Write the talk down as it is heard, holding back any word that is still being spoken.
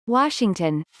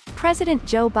Washington. President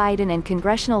Joe Biden and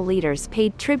congressional leaders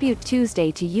paid tribute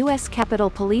Tuesday to U.S. Capitol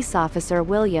Police Officer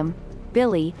William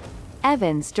Billy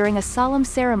Evans during a solemn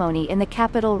ceremony in the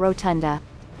Capitol Rotunda.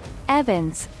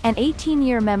 Evans, an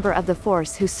 18-year member of the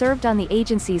force who served on the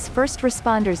agency's first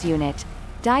responders unit,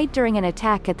 died during an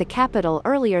attack at the Capitol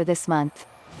earlier this month.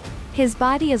 His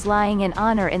body is lying in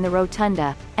honor in the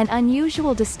Rotunda, an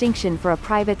unusual distinction for a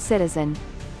private citizen.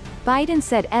 Biden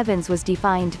said Evans was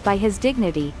defined by his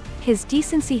dignity, his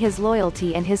decency, his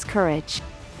loyalty, and his courage.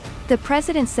 The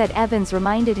president said Evans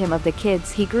reminded him of the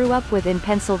kids he grew up with in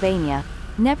Pennsylvania,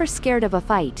 never scared of a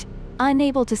fight,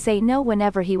 unable to say no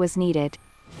whenever he was needed.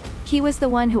 He was the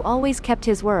one who always kept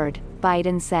his word,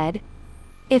 Biden said.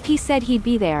 If he said he'd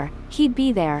be there, he'd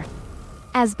be there.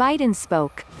 As Biden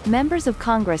spoke, members of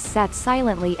Congress sat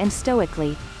silently and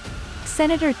stoically.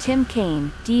 Senator Tim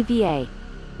Kaine, DVA,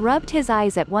 rubbed his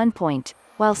eyes at one point,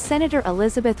 while Senator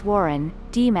Elizabeth Warren,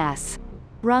 D-Mass,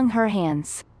 wrung her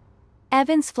hands.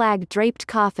 Evans' flag-draped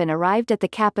coffin arrived at the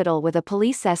Capitol with a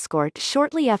police escort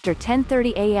shortly after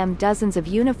 10:30 a.m. Dozens of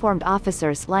uniformed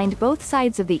officers lined both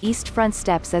sides of the east front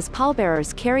steps as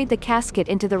pallbearers carried the casket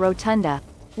into the rotunda,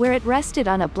 where it rested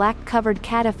on a black-covered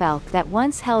catafalque that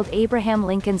once held Abraham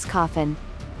Lincoln's coffin.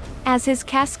 As his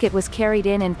casket was carried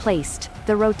in and placed,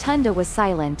 the rotunda was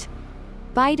silent.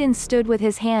 Biden stood with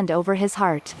his hand over his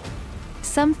heart.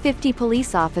 Some 50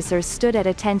 police officers stood at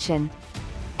attention.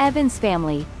 Evans'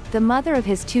 family, the mother of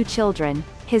his 2 children,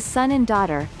 his son and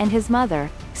daughter, and his mother,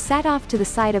 sat off to the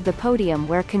side of the podium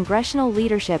where congressional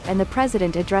leadership and the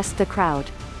president addressed the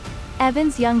crowd.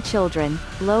 Evans' young children,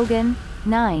 Logan,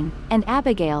 9, and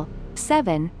Abigail,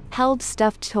 7, held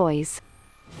stuffed toys.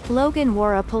 Logan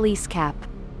wore a police cap.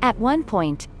 At one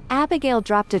point, Abigail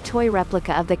dropped a toy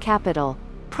replica of the Capitol,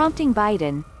 prompting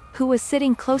Biden, who was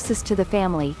sitting closest to the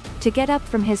family, to get up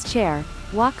from his chair,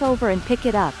 walk over and pick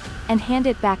it up, and hand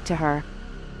it back to her.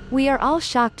 "We are all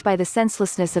shocked by the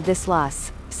senselessness of this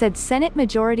loss," said Senate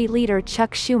Majority Leader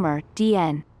Chuck Schumer,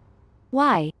 DN.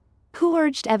 Why? Who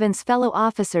urged Evans' fellow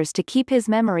officers to keep his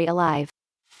memory alive.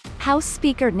 House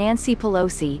Speaker Nancy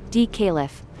Pelosi,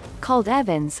 D-Calif, called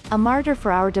Evans a martyr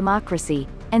for our democracy,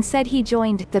 and said he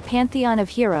joined the pantheon of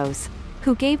heroes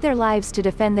who gave their lives to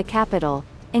defend the Capitol,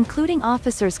 including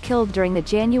officers killed during the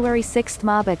January 6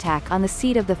 mob attack on the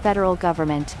seat of the federal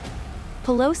government.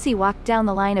 Pelosi walked down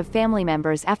the line of family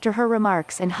members after her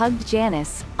remarks and hugged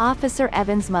Janice, Officer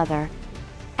Evans' mother.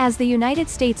 As the United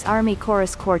States Army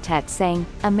Chorus Quartet sang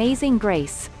 "Amazing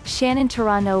Grace," Shannon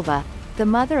Terranova, the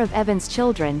mother of Evans'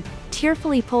 children,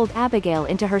 tearfully pulled Abigail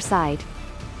into her side.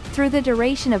 Through the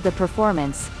duration of the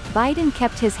performance, Biden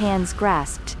kept his hands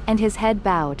grasped, and his head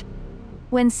bowed.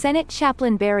 When Senate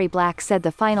Chaplain Barry Black said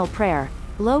the final prayer,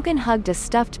 Logan hugged a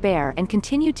stuffed bear and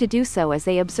continued to do so as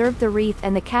they observed the wreath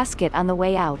and the casket on the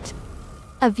way out.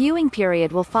 A viewing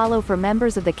period will follow for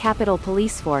members of the Capitol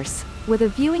Police Force, with a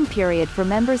viewing period for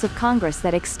members of Congress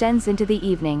that extends into the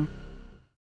evening.